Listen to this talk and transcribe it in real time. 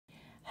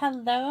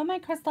Hello, my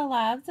crystal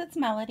loves. It's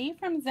Melody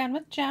from Zen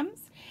with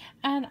Gems,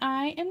 and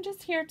I am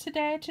just here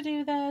today to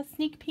do the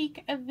sneak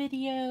peek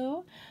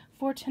video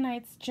for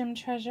tonight's gem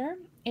treasure.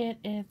 It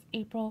is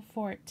April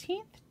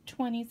 14th,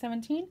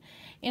 2017,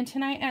 and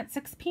tonight at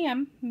 6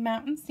 p.m.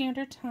 Mountain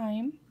Standard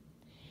Time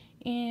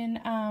in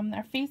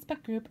our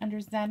Facebook group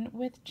under Zen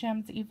with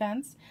Gems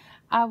events,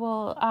 I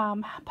will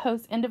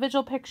post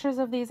individual pictures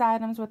of these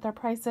items with their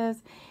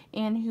prices,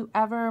 and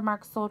whoever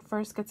marks sold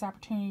first gets the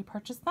opportunity to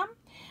purchase them.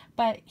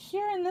 But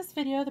here in this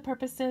video, the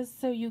purpose is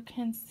so you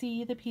can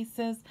see the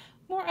pieces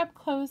more up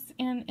close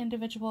and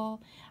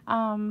individual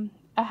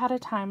ahead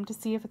of time to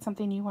see if it's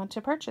something you want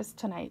to purchase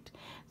tonight.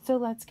 So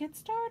let's get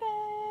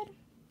started.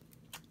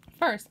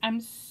 First,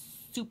 I'm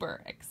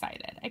super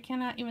excited. I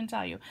cannot even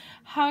tell you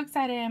how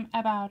excited I am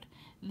about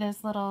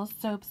this little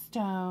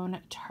soapstone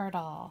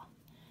turtle.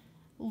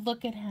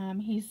 Look at him.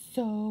 He's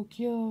so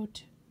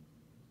cute.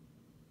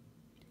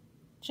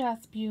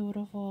 Just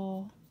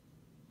beautiful.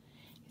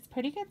 He's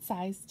pretty good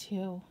size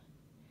too.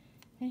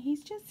 And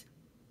he's just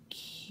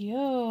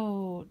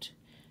cute.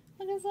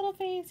 Look at his little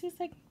face. He's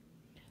like,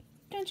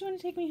 don't you want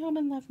to take me home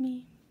and love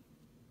me?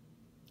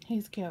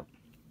 He's cute.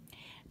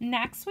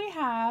 Next we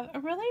have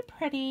a really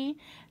pretty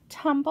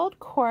tumbled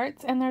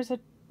quartz, and there's a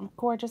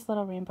gorgeous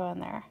little rainbow in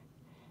there.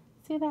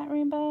 See that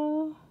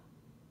rainbow?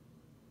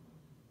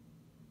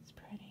 It's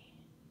pretty.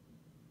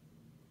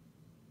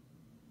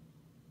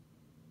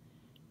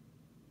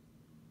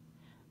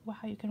 Wow,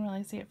 you can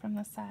really see it from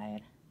the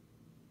side.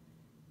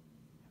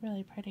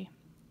 Really pretty.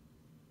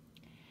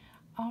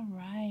 All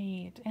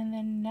right, and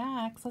then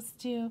next let's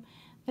do,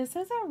 this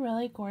is a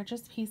really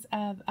gorgeous piece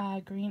of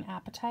green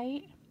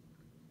apatite.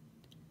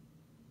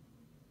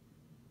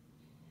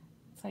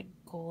 It's like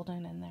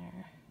golden in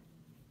there.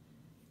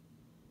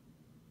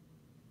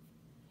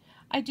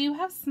 I do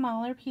have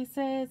smaller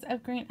pieces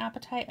of green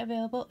apatite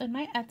available in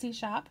my Etsy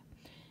shop.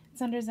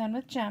 It's under Zen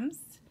with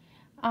Gems.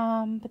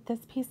 But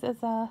this piece is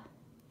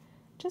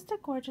just a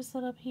gorgeous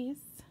little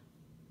piece.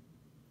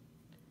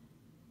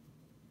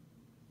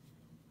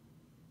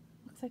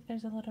 Looks like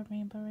there's a little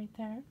rainbow right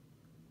there.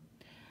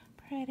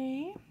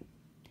 Pretty.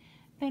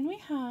 Then we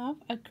have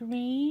a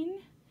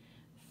green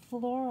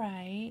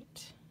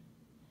fluorite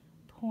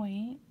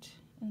point,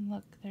 and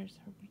look, there's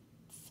a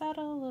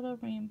subtle little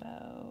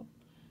rainbow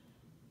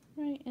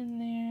right in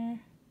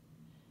there.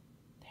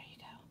 There you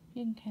go.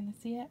 You can kind of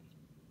see it.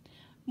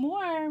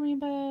 More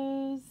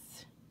rainbows.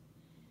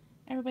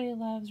 Everybody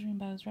loves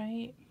rainbows,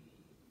 right?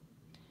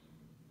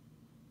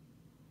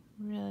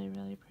 Really,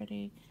 really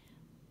pretty.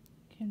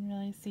 You can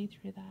really see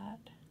through that.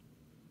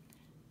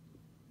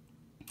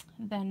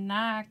 Then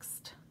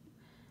next,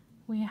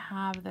 we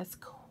have this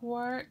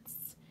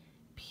quartz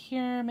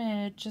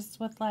pyramid just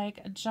with like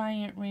a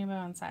giant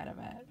rainbow inside of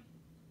it.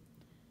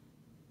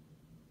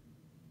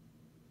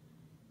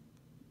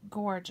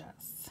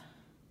 Gorgeous.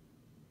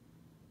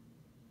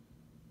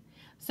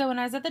 So when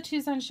I was at the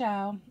Tucson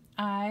show,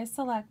 I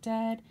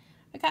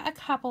got a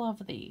couple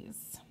of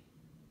these,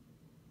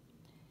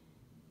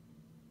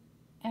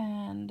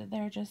 and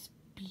they're just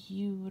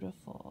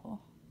beautiful.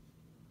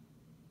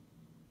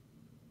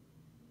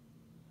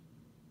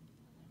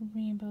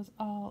 Rainbows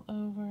all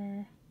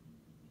over.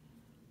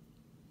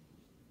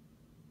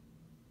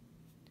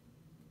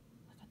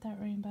 Look at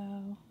that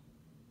rainbow.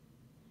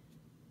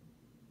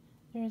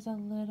 There's a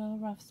little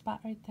rough spot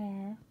right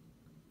there.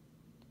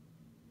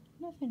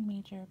 Nothing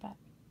major, but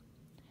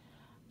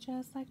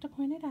just like to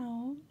point it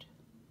out.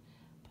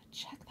 But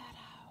check that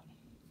out.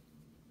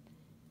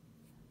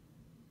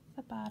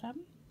 The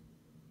bottom.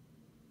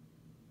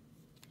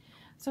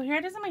 So here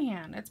it is in my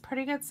hand. It's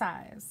pretty good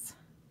size.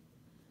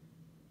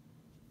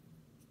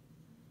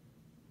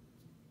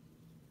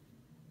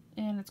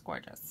 And it's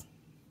gorgeous.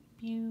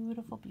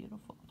 Beautiful,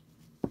 beautiful.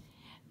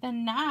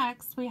 Then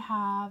next we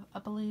have a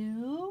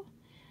blue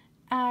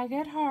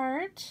agate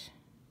heart.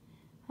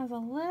 Has a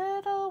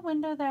little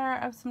window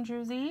there of some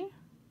druzy.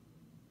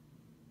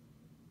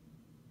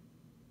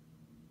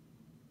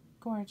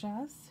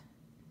 Gorgeous.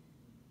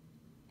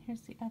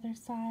 Here's the other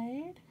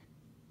side.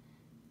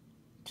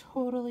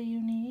 Totally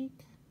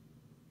unique.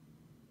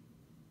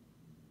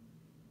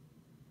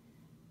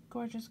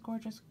 Gorgeous,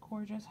 gorgeous,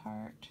 gorgeous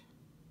heart.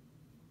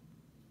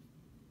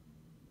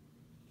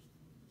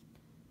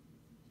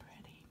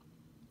 Pretty.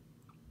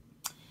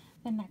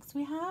 Then next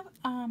we have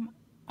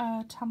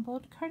a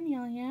tumbled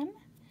carnelian.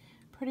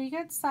 Pretty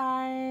good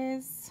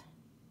size.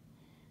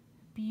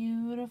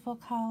 Beautiful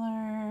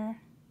color.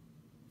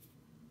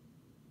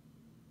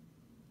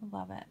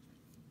 Love it.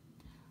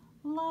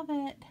 Love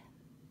it.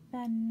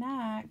 Then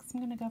next,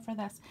 I'm going to go for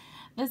this.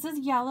 This is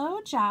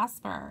yellow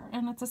jasper,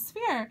 and it's a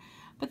sphere.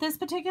 But this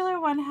particular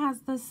one has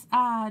this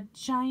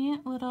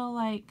giant little,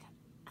 like,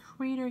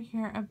 crater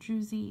here of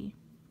druzy,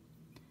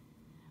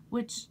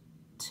 which,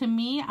 to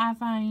me, I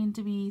find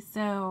to be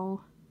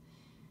so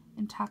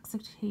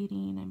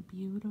intoxicating and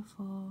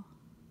beautiful.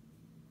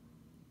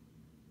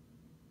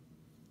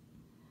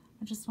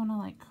 I just want to,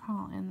 like,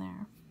 crawl in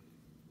there.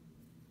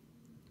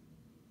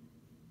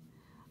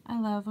 I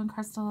love when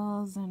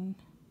crystals and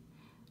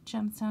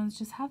gemstones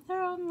just have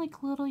their own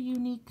like little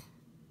uniqueness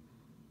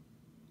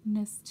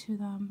to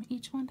them.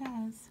 Each one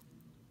does.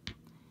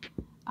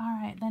 All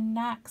right, then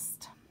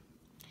next.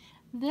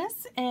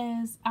 This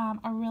is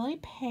a really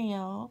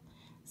pale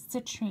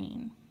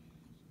citrine.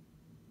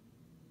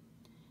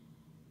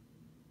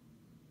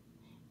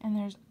 And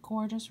there's a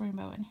gorgeous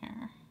rainbow in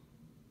here.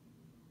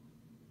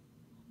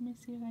 Let me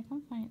see if I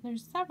can find,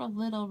 there's several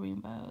little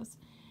rainbows.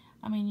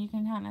 I mean, you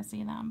can kind of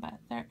see them, but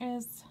there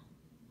is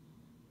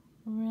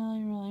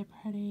really, really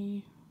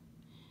pretty.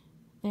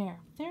 There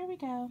we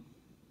go.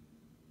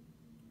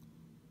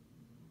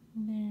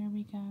 There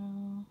we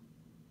go.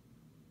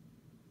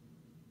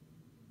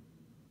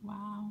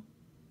 Wow.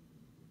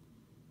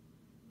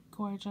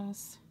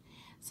 Gorgeous.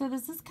 So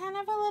this is kind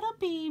of a little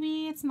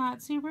baby. It's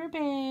not super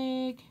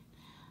big,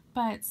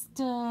 but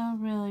still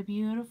really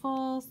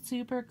beautiful,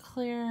 super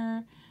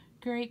clear,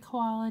 great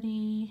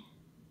quality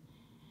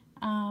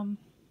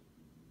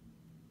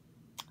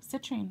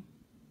citrine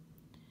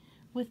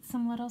with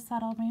some little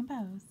subtle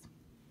rainbows.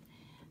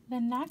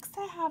 Then next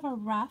I have a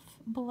rough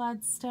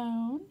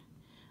bloodstone,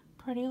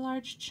 pretty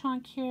large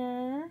chunk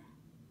here.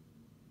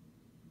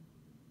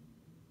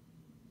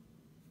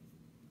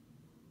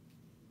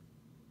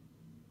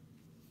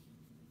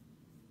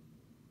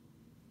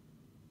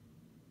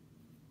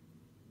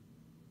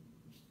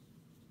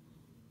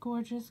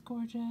 Gorgeous,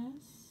 gorgeous.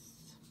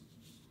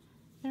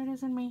 There it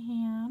is in my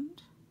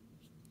hand.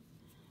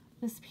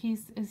 This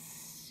piece is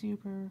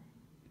super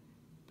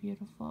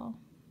beautiful.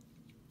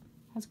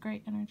 Has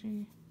great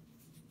energy.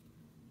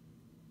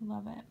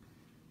 Love it.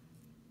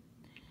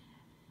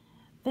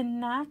 Then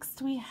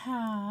next we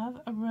have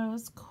a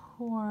rose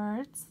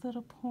quartz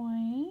little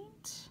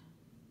point.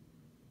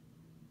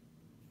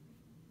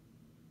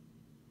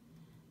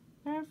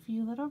 There are a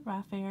few little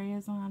rough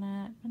areas on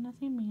it, but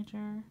nothing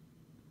major.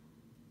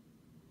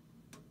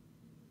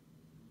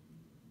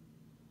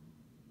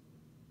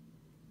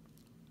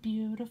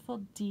 Beautiful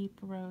deep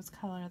rose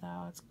color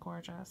though, it's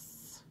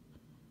gorgeous.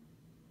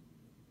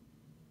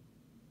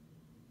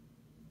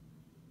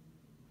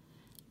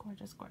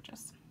 Gorgeous,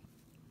 gorgeous.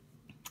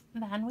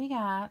 Then we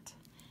got,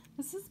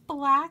 this is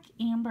black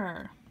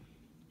amber.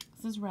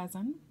 This is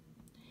resin.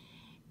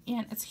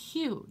 And it's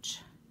huge.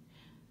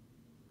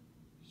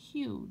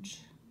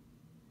 Huge.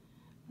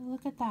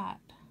 Look at that.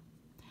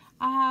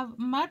 I have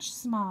much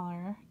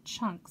smaller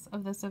chunks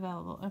of this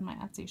available in my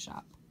Etsy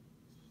shop.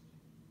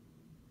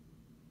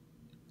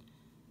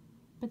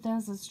 But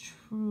this is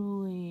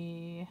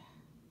truly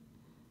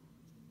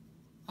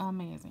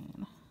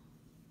amazing.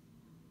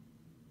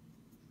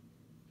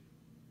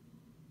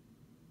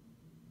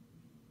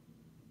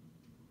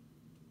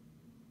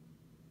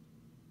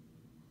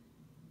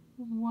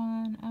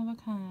 One of a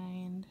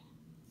kind,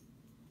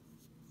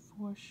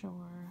 for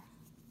sure.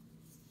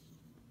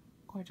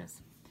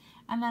 Gorgeous.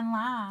 And then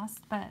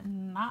last but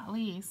not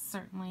least,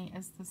 certainly,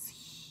 is this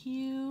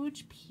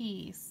huge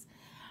piece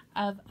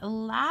of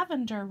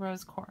lavender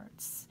rose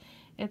quartz.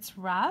 It's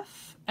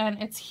rough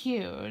and it's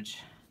huge,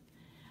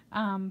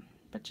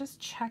 but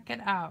just check it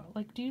out.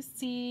 Like, do you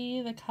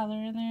see the color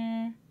in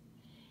there?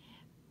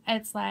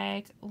 It's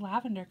like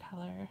lavender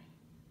color.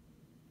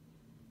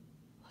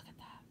 Look at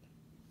that.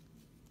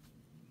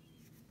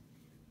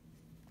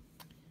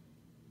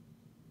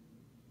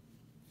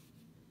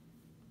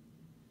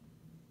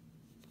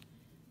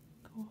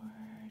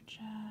 Gorgeous.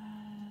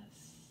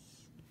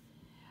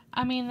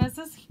 I mean, this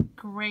is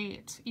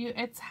great.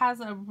 It has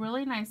a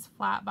really nice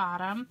flat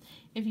bottom,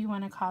 if you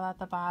want to call that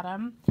the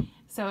bottom,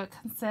 so it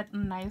can sit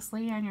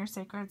nicely in your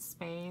sacred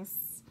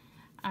space.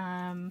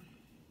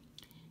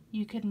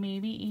 You could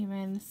maybe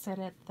even sit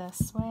it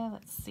this way.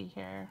 Let's see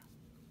here.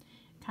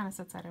 Kind of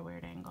sits at a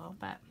weird angle,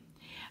 but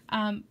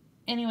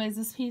anyways,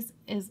 this piece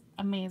is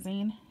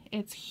amazing.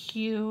 It's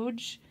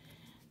huge.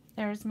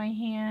 There's my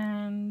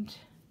hand.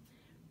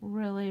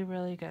 Really,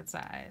 really good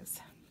size.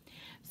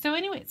 So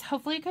anyways,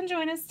 hopefully you can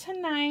join us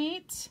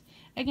tonight.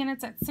 Again,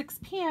 it's at 6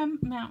 p.m.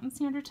 Mountain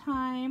Standard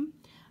Time.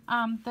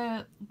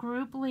 The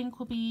group link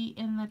will be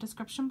in the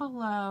description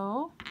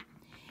below.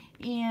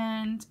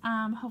 And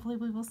hopefully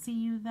we will see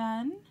you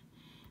then.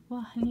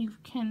 Well, and you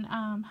can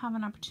have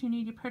an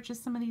opportunity to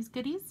purchase some of these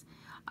goodies.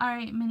 All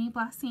right, many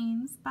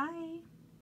blessings. Bye.